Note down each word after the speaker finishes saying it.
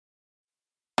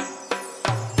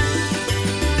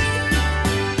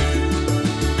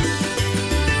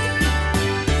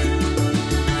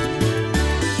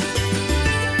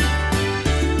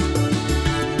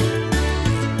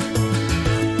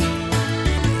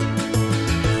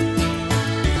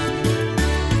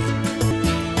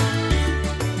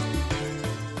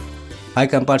Hi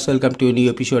campers, welcome to a new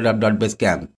episode of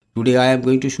Basecamp. Today I am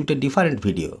going to shoot a different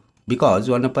video because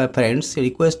one of my friends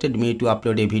requested me to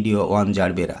upload a video on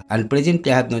Gerbera, and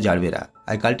presently I have no Gerbera.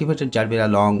 I cultivated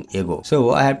Gerbera long ago,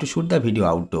 so I have to shoot the video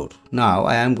outdoor. Now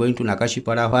I am going to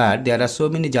Nakashipara where there are so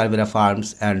many Gerbera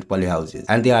farms and polyhouses,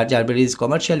 and their Gerbera is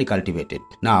commercially cultivated.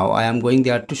 Now I am going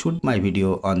there to shoot my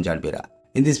video on Gerbera.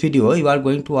 In this video, you are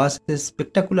going to watch this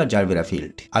spectacular Gerbera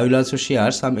field. I will also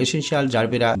share some essential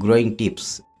Gerbera growing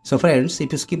tips. So friends,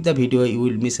 if you skip the video, you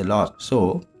will miss a lot.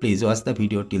 So please watch the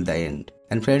video till the end.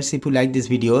 And friends, if you like this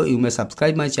video, you may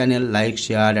subscribe my channel, like,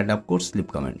 share, and of course leave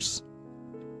comments.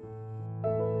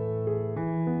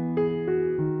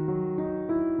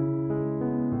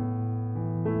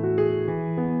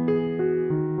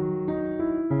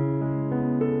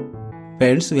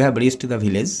 Friends, we have reached the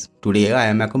village. Today I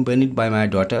am accompanied by my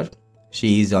daughter.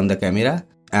 She is on the camera,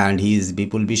 and he is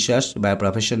Bipul Biswas, by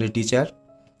professional teacher.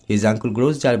 His uncle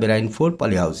grows Gerbera in 4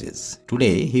 polyhouses.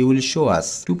 Today he will show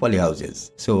us 2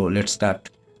 polyhouses. So let's start.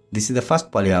 This is the first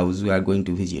polyhouse we are going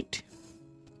to visit.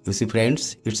 You see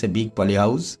friends, it's a big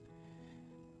polyhouse.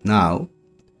 Now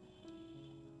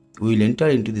we will enter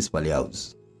into this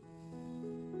polyhouse.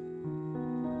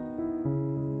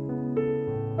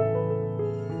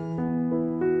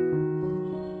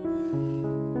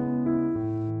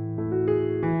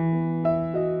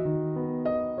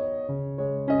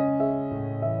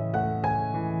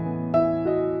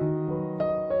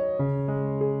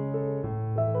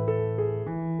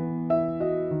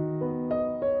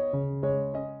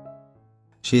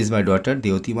 She is my daughter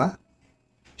Deotima.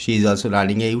 She is also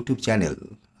running a YouTube channel.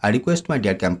 I request my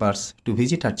dear campers to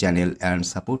visit her channel and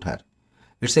support her.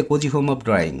 It's a cozy home of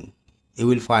drawing. You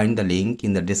will find the link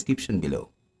in the description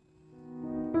below.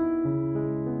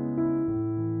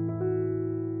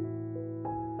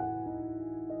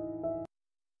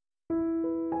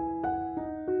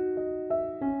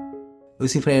 You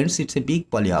see friends, it's a big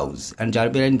polyhouse, and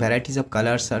Gerbera in varieties of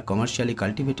colors are commercially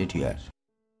cultivated here.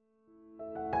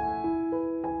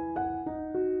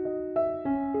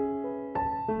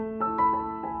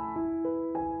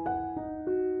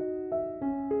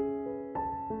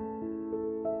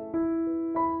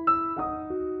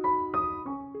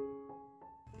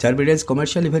 Gerbera is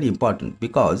commercially very important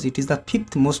because it is the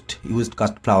 5th most used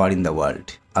cast flower in the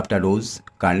world, after rose,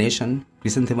 carnation,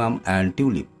 chrysanthemum, and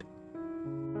tulip.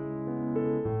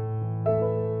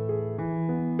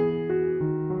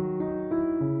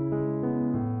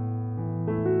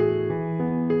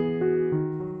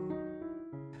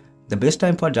 The best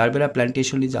time for Gerbera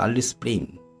plantation is early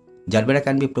spring. Gerbera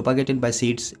can be propagated by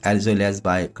seeds as well as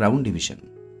by crown division.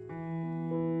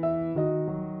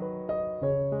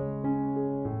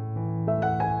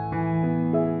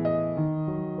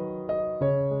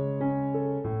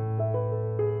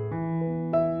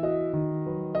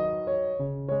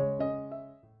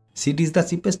 Seed is the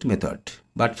cheapest method,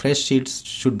 but fresh seeds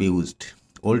should be used.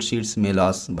 Old seeds may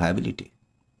lose viability.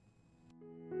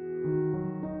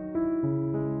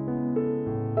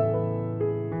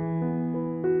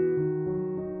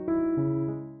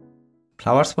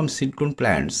 Flowers from seed-grown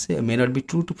plants may not be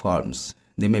true to forms.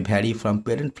 They may vary from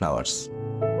parent flowers.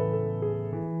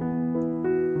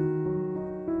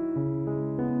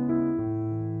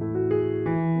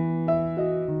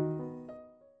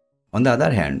 On the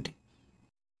other hand,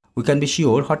 we can be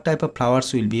sure what type of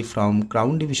flowers will be from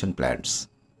crown division plants.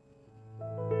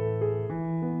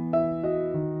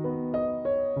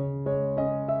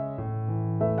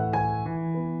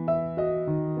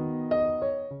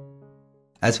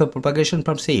 As for propagation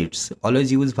from seeds,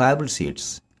 always use viable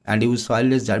seeds and use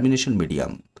soilless germination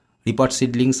medium. Repot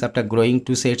seedlings after growing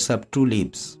 2 sets of true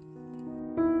leaves.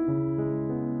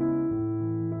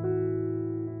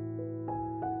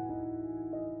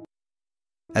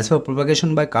 As for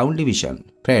propagation by crown division,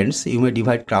 friends, you may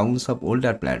divide crowns of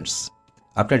older plants.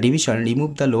 After division,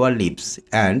 remove the lower leaves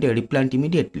and replant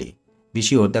immediately. Be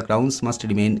sure the crowns must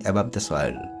remain above the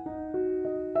soil.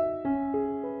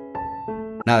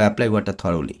 Now apply water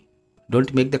thoroughly.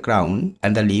 Don't make the crown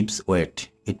and the leaves wet.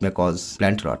 It may cause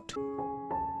plant rot.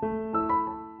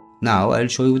 Now I will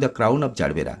show you the crown of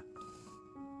Gerbera.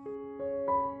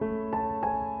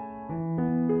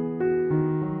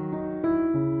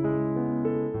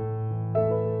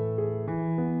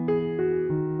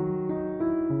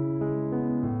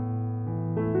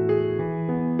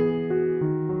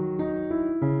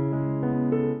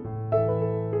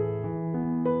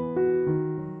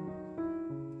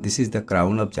 This is the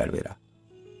crown of Gerbera.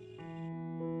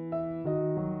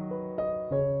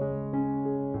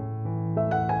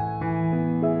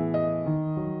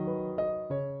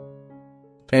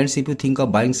 Friends, if you think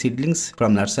of buying seedlings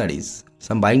from nurseries,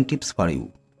 some buying tips for you.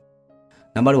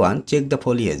 Number 1. Check the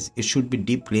foliage. It should be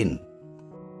deep green.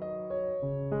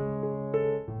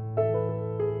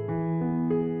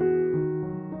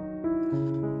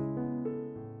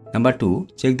 Number 2.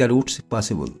 Check the roots if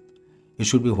possible. It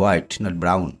should be white, not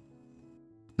brown.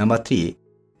 Number 3.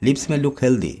 Leaves may look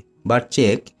healthy, but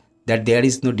check that there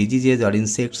is no diseases or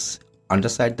insects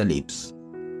underside the leaves.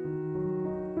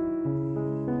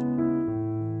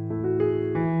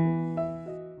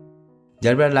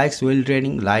 Gerbera likes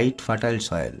well-draining, light, fertile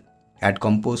soil. Add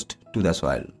compost to the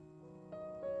soil.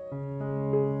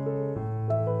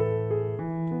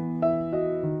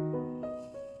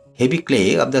 Heavy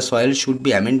clay of the soil should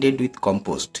be amended with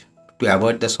compost to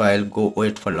avoid the soil go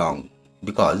wet for long,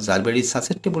 because Gerbera is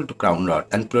susceptible to crown rot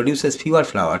and produces fewer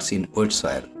flowers in wet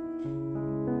soil.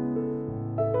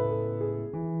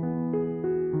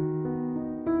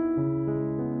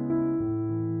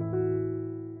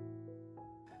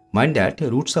 Mind that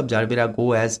roots of Gerbera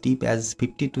go as deep as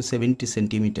 50 to 70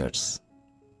 centimeters.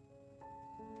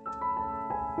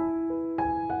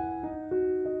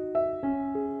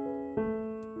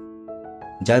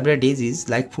 Gerbera daisies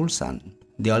like full sun.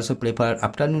 They also prefer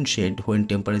afternoon shade when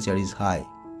temperature is high.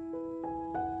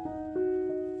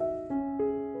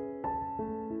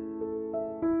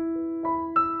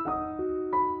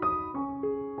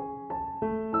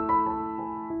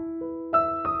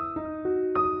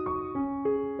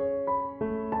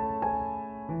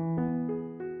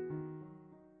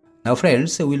 Now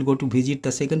friends, we will go to visit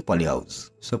the second polyhouse.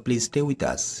 So please stay with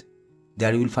us.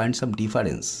 There you will find some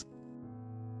difference.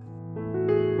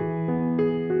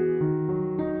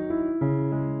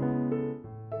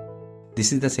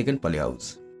 This is the second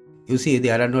polyhouse. You see,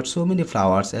 there are not so many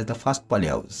flowers as the first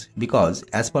polyhouse, because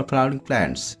as per flowering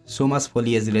plants, so much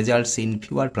foliage results in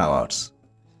fewer flowers.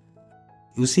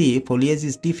 You see, foliage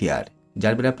is deep here.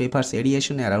 Gerbera prefers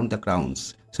aeration around the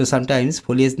crowns, so sometimes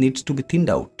foliage needs to be thinned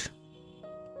out.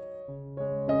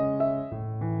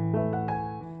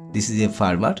 This is a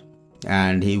farmer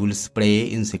and he will spray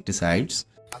insecticides.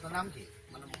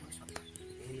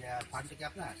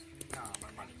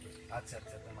 আচ্ছা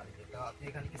আচ্ছা তোমার তো আপনি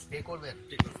এখানে কি spray করবেন?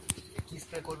 কি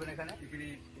spray করবেন এখানে? এখানে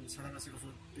সাদামাছির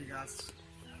ওষুধ গাছ,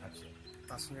 আচ্ছা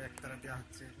তার সঙ্গে একতারা দেওয়া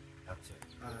হচ্ছে, আচ্ছা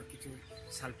কিছু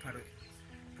সালফার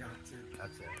দেওয়া হচ্ছে।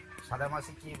 আচ্ছা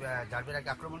সাদামাছি কি জারবেরাকে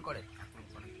আক্রমণ করে?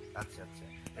 আচ্ছা আচ্ছা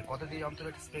কতদিন অন্তর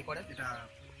এটা স্প্রে করেন? এটা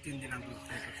 3 দিন অন্তর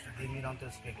স্প্রে করতে হয়। 3 দিন অন্তর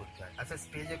স্প্রে করতে হয়। আচ্ছা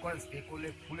স্প্রে যে করেন, স্প্রে করলে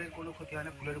ফুলের কোনো ক্ষতি হয়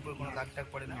না? ফুলের উপর কোনো দাগ টাগ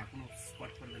পড়ে না? কোনো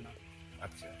স্পট পড়বে না।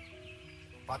 আচ্ছা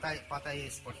পাতায় পাতায়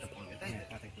স্পটটা পড়বে, তাই না?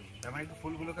 পাতায় পড়বে, তার মানে একটু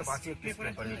ফুলগুলোকে বাঁচিয়ে একটু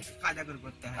স্প্রে করেন, কায়দা করে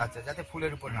করতে হয়। আচ্ছা যাতে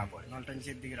ফুলের উপর না পড়ে, নলটা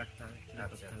নিচের দিকে রাখতে হয়।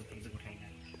 আচ্ছা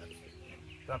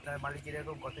তো আপনার মালিকের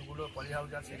এরকম কতগুলো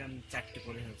পলিহাউস আছে? এরকম 4টে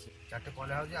পলিহাউস। 4টে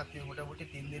পলিহাউসে আপনি মোটামুটি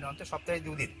 3 দিন অন্তর, সপ্তাহে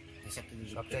 2 দিন,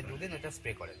 সপ্তাহে 2 দিন এটা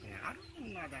স্প্রে করেন। আর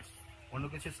অন্য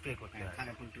কিছু স্প্রে করতে হয়?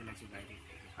 খানা ফুল টুল আছে বাইরে।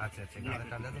 আচ্ছা আচ্ছা গাঁদা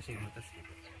টাঁদাতে সেগুলোতে স্প্রে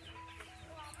করতে হয়।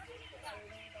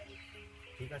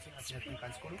 ঠিক আছে, আপনি আপনি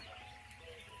কাজ করুন।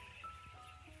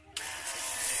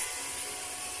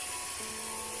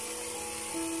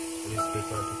 স্প্রে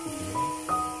করা তো